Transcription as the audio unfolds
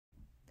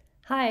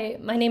Hi,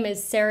 my name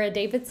is Sarah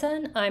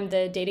Davidson. I'm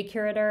the data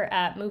curator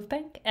at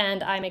Movebank,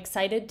 and I'm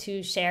excited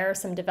to share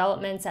some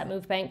developments at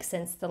Movebank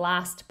since the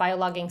last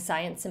Biologging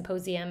Science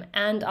Symposium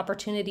and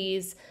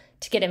opportunities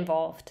to get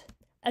involved.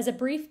 As a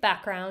brief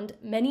background,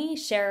 many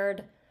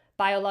shared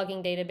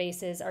biologging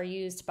databases are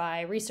used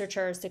by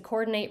researchers to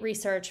coordinate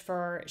research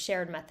for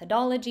shared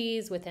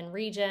methodologies within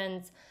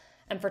regions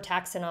and for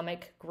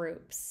taxonomic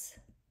groups.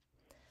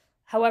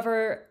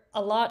 However,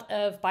 a lot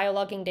of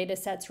biologging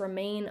datasets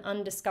remain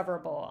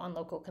undiscoverable on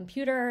local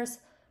computers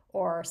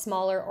or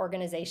smaller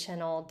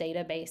organizational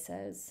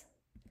databases.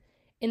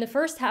 In the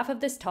first half of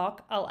this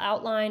talk, I'll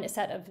outline a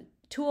set of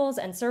tools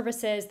and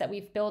services that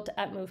we've built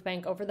at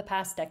Movebank over the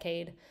past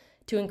decade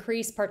to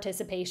increase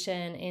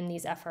participation in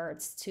these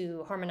efforts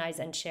to harmonize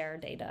and share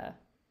data.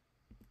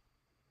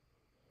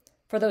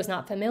 For those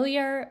not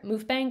familiar,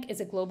 Movebank is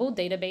a global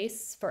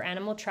database for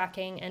animal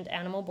tracking and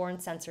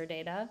animal-borne sensor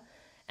data,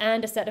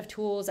 and a set of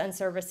tools and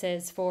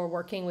services for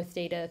working with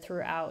data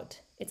throughout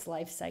its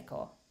life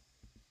cycle.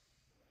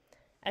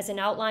 As an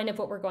outline of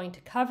what we're going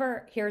to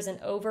cover, here's an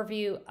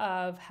overview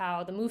of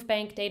how the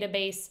Movebank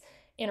database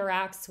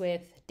interacts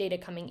with data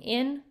coming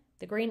in,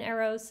 the green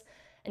arrows,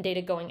 and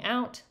data going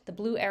out, the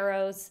blue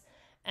arrows,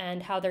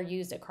 and how they're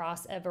used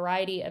across a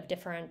variety of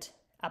different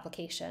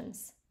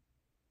applications.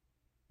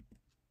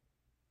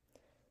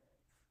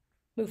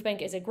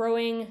 Movebank is a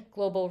growing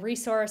global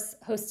resource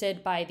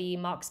hosted by the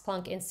Max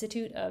Planck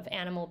Institute of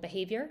Animal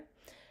Behavior,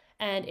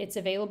 and it's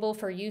available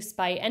for use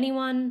by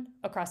anyone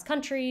across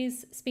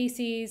countries,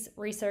 species,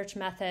 research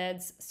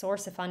methods,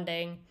 source of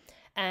funding,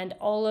 and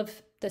all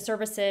of the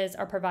services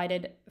are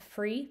provided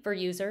free for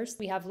users.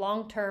 We have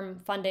long-term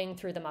funding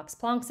through the Max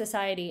Planck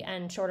Society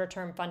and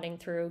shorter-term funding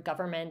through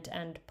government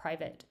and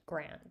private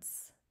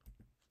grants.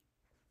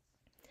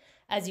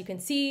 As you can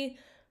see,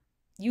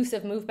 use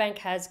of Movebank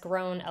has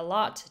grown a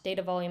lot.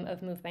 Data volume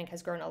of Movebank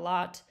has grown a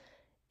lot,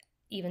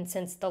 even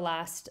since the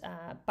last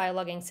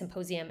Biologging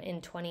Symposium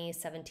in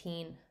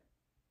 2017.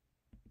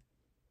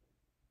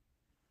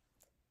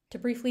 To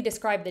briefly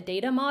describe the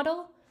data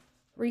model,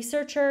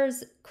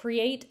 researchers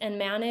create and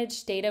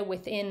manage data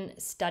within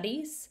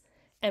studies,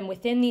 and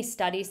within these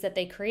studies that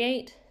they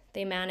create,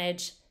 they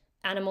manage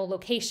animal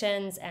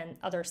locations and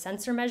other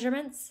sensor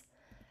measurements,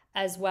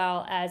 as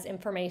well as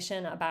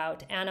information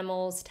about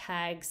animals,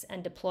 tags,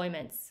 and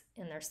deployments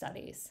in their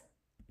studies.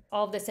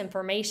 All of this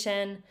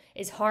information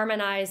is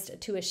harmonized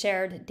to a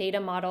shared data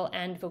model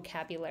and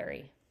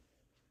vocabulary.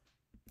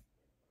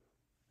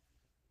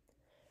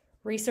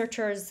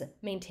 Researchers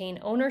maintain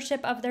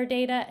ownership of their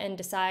data and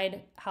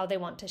decide how they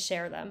want to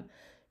share them.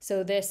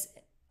 So this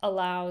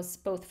allows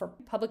both for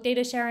public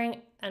data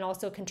sharing and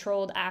also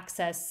controlled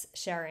access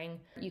sharing.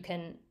 You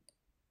can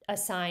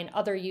assign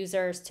other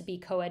users to be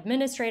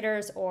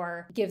co-administrators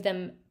or give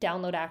them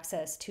download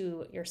access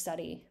to your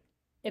study.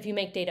 If you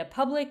make data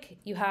public,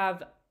 you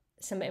have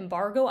some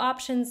embargo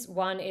options.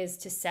 One is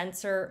to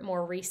censor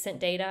more recent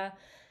data,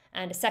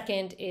 and a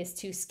second is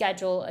to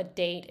schedule a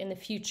date in the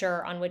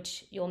future on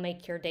which you'll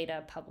make your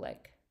data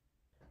public.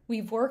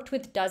 We've worked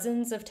with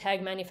dozens of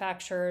tag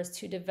manufacturers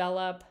to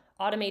develop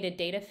automated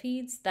data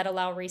feeds that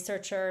allow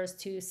researchers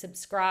to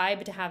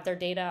subscribe to have their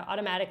data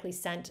automatically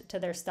sent to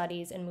their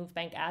studies in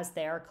Movebank as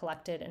they are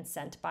collected and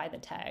sent by the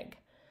tag.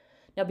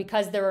 Now,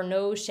 because there are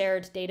no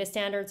shared data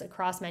standards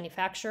across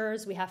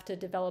manufacturers, we have to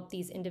develop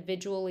these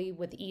individually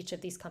with each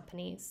of these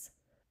companies.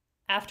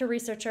 After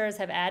researchers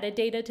have added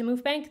data to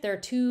Movebank, there are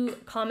two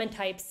common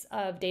types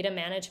of data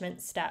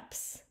management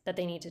steps that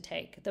they need to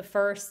take. The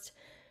first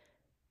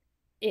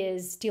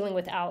is dealing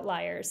with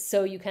outliers.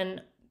 So you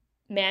can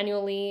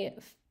manually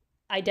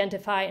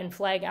identify and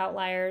flag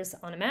outliers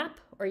on a map,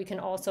 or you can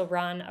also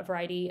run a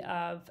variety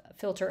of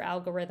filter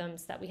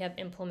algorithms that we have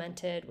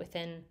implemented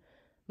within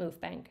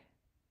Movebank.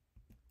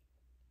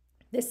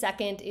 The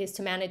second is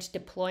to manage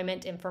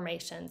deployment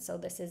information. So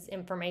this is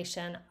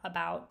information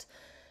about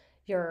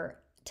your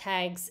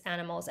tags,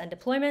 animals, and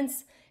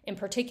deployments, in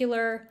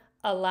particular,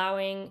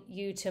 allowing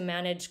you to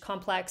manage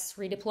complex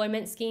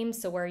redeployment schemes.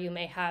 So where you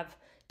may have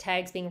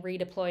tags being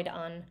redeployed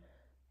on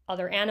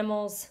other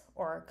animals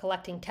or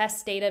collecting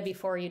test data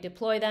before you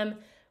deploy them,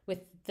 with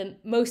the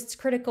most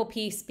critical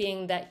piece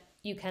being that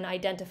you can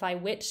identify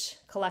which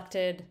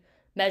collected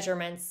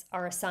measurements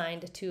are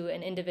assigned to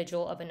an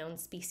individual of a known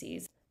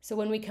species. So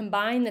when we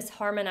combine this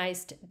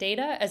harmonized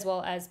data as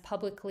well as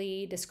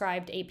publicly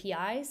described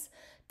APIs,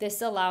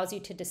 this allows you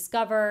to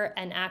discover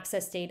and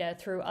access data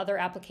through other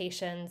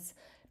applications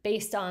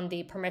based on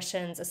the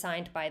permissions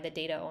assigned by the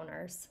data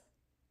owners.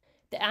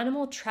 The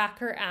Animal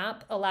Tracker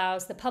app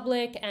allows the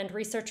public and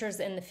researchers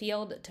in the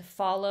field to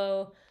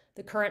follow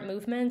the current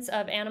movements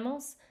of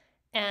animals.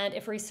 And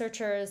if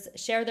researchers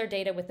share their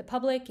data with the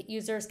public,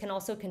 users can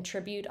also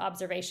contribute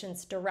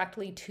observations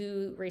directly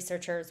to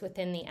researchers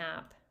within the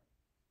app.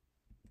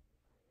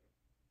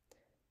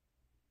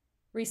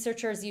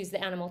 Researchers use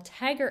the Animal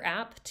Tagger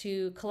app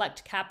to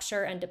collect,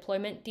 capture, and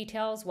deployment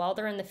details while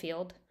they're in the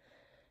field.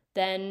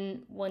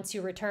 Then once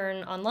you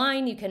return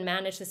online, you can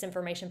manage this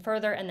information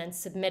further and then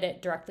submit it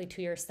directly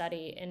to your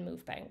study in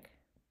Movebank.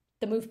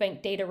 The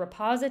Movebank data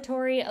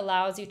repository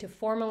allows you to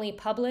formally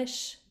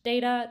publish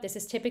data. This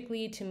is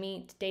typically to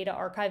meet data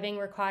archiving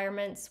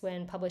requirements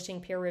when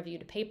publishing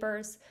peer-reviewed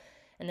papers,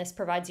 and this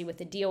provides you with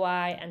the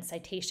DOI and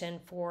citation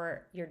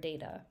for your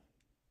data.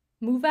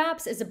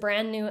 MoveApps is a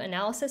brand new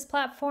analysis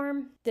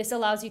platform. This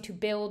allows you to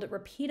build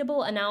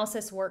repeatable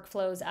analysis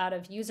workflows out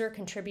of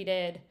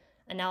user-contributed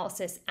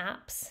analysis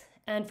apps.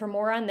 And for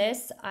more on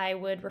this, I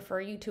would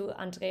refer you to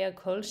Andrea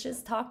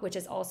Kolsch's talk, which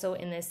is also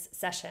in this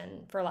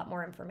session, for a lot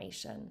more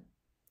information.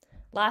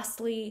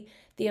 Lastly,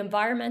 the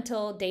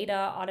environmental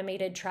data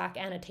automated track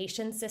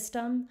annotation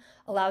system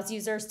allows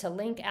users to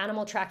link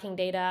animal tracking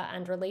data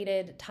and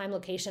related time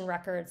location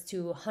records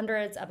to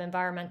hundreds of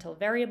environmental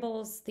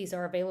variables. These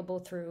are available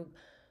through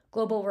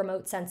global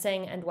remote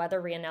sensing and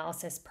weather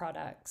reanalysis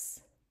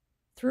products.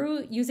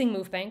 Through using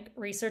Movebank,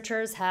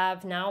 researchers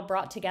have now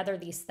brought together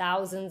these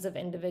thousands of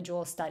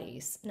individual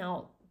studies.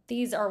 Now,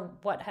 these are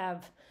what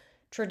have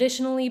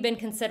traditionally been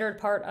considered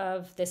part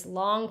of this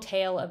long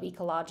tail of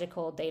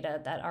ecological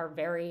data that are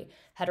very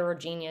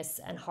heterogeneous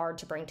and hard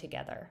to bring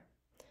together.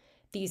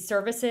 These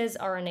services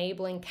are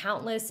enabling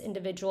countless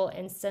individual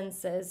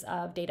instances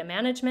of data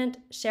management,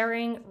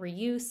 sharing,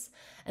 reuse,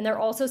 and they're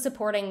also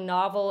supporting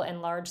novel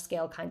and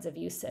large-scale kinds of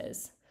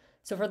uses.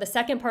 So for the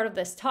second part of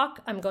this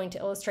talk, I'm going to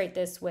illustrate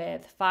this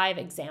with 5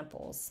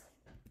 examples.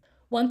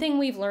 One thing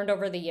we've learned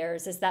over the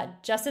years is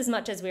that just as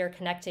much as we are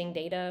connecting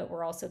data,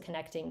 we're also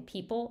connecting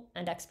people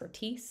and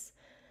expertise.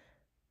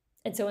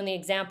 And so in the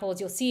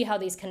examples, you'll see how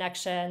these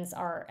connections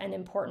are an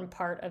important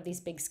part of these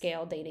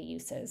big-scale data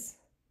uses.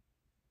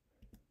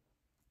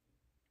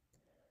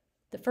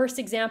 The first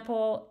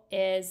example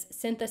is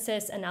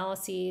synthesis,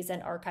 analyses,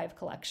 and archive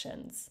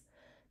collections.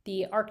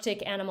 The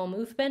Arctic Animal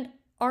Movement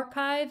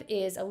Archive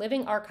is a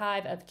living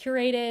archive of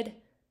curated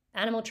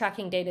animal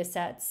tracking data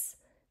sets.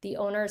 The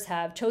owners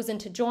have chosen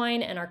to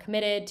join and are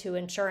committed to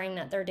ensuring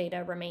that their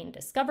data remain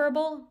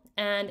discoverable,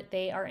 and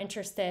they are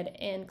interested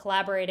in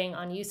collaborating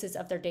on uses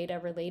of their data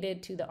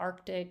related to the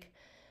Arctic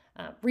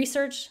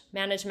research,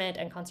 management,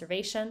 and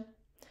conservation.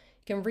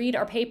 You can read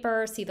our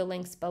paper, see the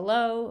links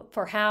below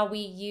for how we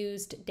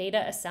used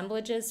data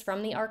assemblages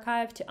from the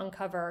archive to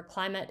uncover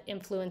climate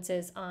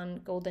influences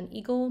on golden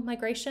eagle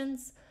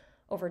migrations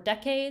over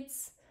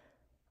decades,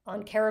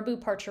 on caribou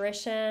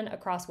parturition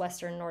across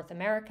Western North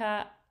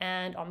America,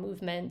 and on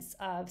movements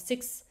of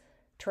 6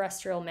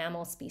 terrestrial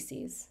mammal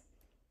species.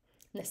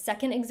 In the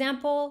second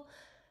example,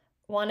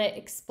 I want to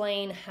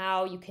explain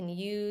how you can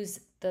use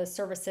the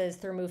services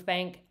through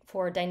Movebank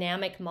for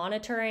dynamic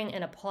monitoring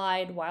and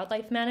applied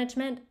wildlife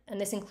management,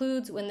 and this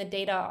includes when the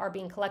data are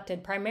being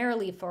collected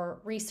primarily for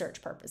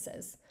research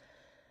purposes.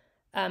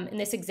 In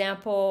this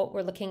example,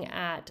 we're looking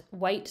at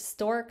white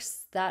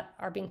storks that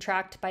are being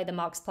tracked by the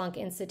Max Planck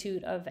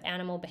Institute of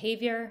Animal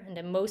Behavior, and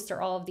in most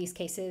or all of these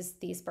cases,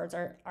 these birds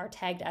are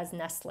tagged as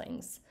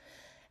nestlings.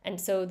 And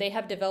so they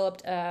have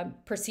developed a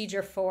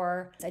procedure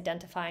for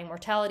identifying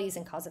mortalities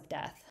and cause of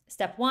death.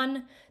 Step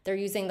 1, they're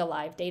using the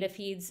live data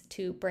feeds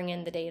to bring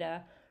in the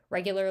data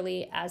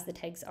regularly as the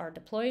tags are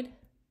deployed.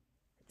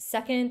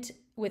 Second,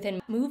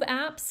 within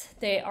MoveApps,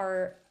 they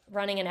are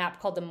running an app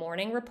called the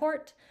Morning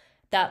Report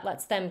that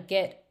lets them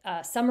get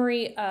a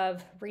summary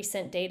of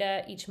recent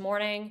data each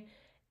morning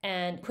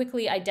and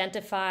quickly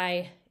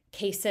identify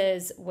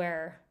cases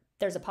where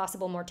there's a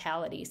possible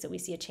mortality. So we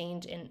see a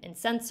change in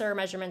sensor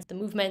measurements, the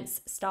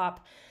movements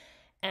stop,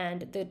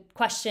 and the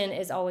question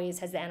is always,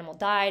 has the animal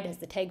died? Has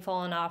the tag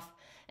fallen off?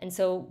 And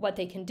so what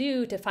they can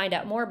do to find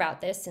out more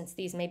about this, since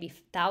these may be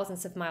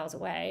thousands of miles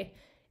away,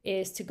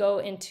 is to go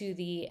into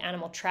the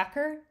animal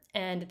tracker,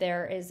 and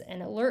there is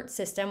an alert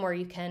system where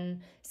you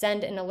can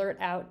send an alert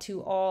out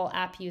to all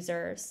app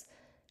users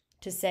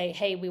to say,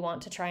 hey, we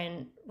want to try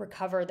and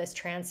recover this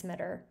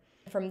transmitter.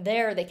 From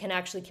there, they can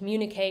actually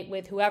communicate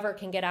with whoever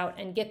can get out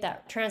and get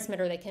that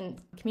transmitter. They can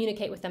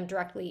communicate with them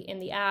directly in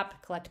the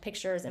app, collect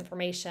pictures,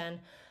 information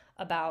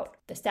about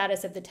the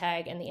status of the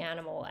tag and the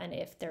animal, and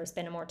if there's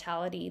been a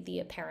mortality, the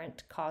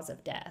apparent cause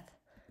of death.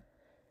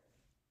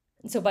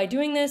 And so by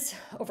doing this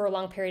over a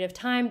long period of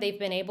time, they've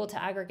been able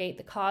to aggregate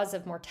the cause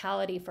of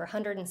mortality for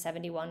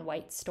 171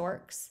 white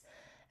storks.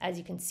 As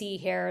you can see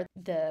here,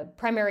 the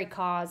primary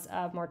cause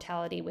of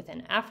mortality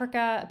within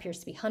Africa appears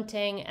to be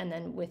hunting, and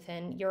then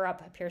within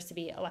Europe appears to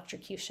be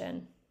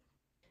electrocution.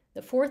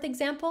 The fourth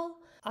example,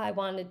 I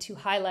wanted to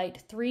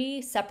highlight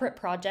 3 separate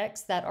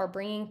projects that are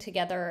bringing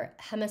together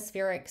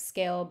hemispheric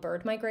scale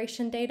bird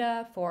migration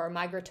data for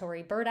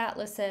migratory bird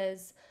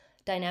atlases,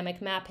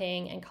 dynamic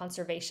mapping, and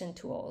conservation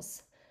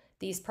tools.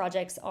 These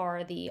projects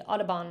are the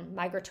Audubon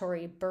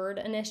Migratory Bird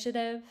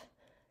Initiative,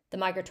 the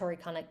Migratory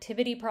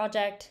Connectivity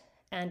Project,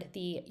 and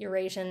the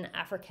Eurasian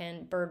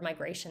African Bird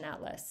Migration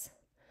Atlas.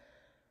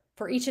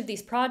 For each of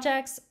these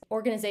projects,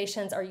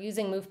 organizations are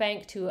using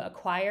Movebank to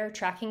acquire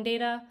tracking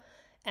data,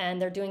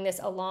 and they're doing this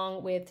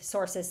along with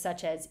sources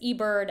such as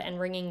eBird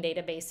and ringing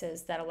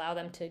databases that allow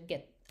them to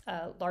get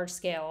a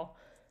large-scale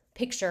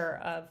picture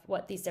of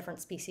what these different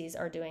species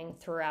are doing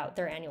throughout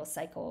their annual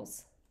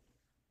cycles.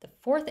 The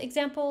fourth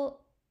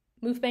example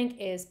Movebank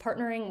is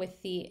partnering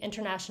with the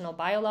International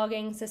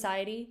Biologging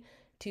Society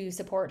to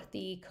support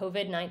the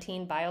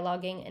COVID-19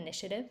 biologging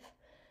initiative.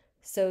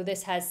 So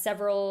this has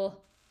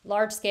several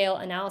large-scale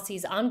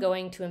analyses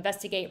ongoing to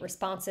investigate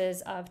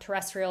responses of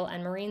terrestrial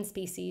and marine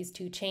species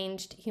to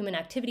changed human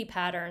activity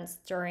patterns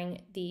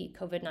during the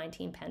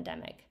COVID-19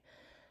 pandemic.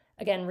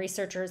 Again,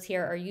 researchers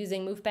here are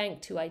using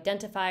Movebank to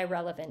identify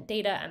relevant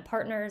data and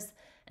partners,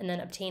 and then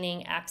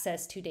obtaining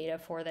access to data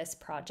for this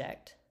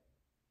project.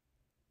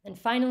 And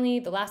finally,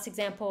 the last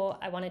example,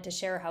 I wanted to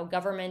share how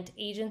government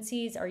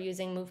agencies are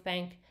using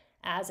Movebank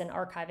as an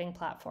archiving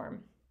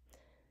platform.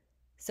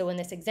 So in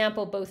this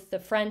example, both the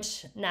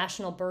French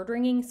National Bird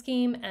Ringing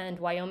Scheme and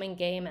Wyoming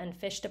Game and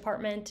Fish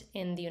Department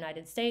in the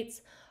United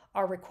States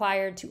are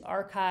required to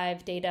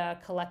archive data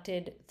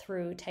collected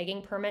through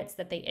tagging permits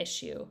that they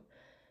issue.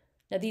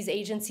 Now, these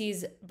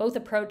agencies both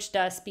approached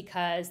us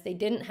because they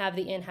didn't have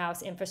the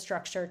in-house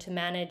infrastructure to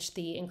manage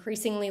the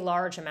increasingly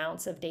large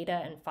amounts of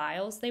data and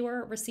files they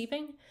were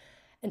receiving.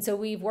 And so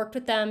we've worked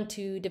with them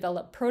to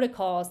develop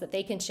protocols that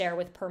they can share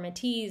with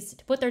permittees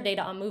to put their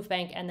data on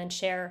Movebank and then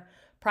share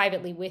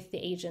privately with the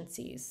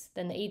agencies.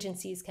 Then the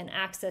agencies can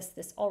access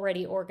this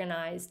already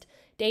organized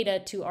data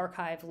to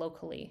archive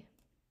locally.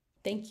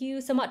 Thank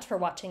you so much for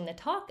watching the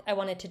talk. I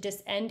wanted to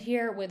just end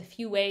here with a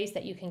few ways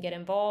that you can get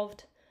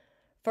involved.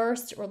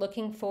 First, we're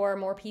looking for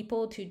more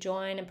people to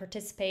join and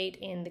participate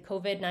in the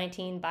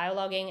COVID-19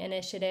 Biologging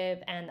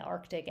Initiative and the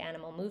Arctic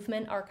Animal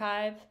Movement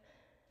Archive.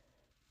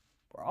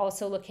 We're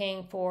also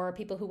looking for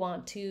people who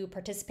want to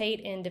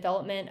participate in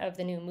development of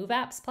the new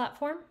MoveApps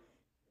platform.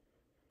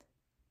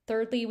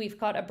 Thirdly, we've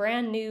got a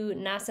brand new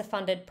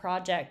NASA-funded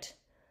project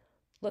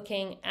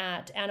looking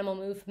at animal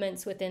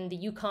movements within the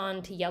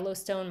Yukon to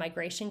Yellowstone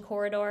migration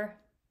corridor.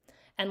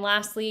 And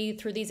lastly,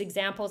 through these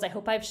examples, I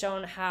hope I've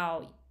shown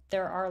how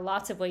there are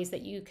lots of ways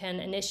that you can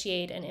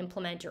initiate and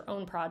implement your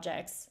own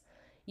projects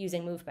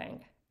using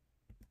Movebank.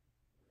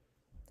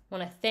 I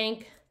want to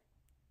thank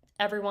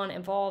everyone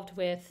involved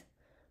with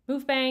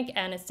Movebank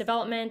and its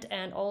development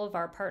and all of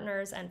our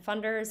partners and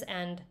funders,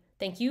 and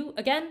thank you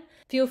again.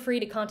 Feel free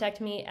to contact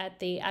me at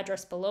the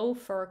address below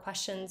for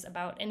questions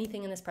about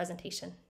anything in this presentation.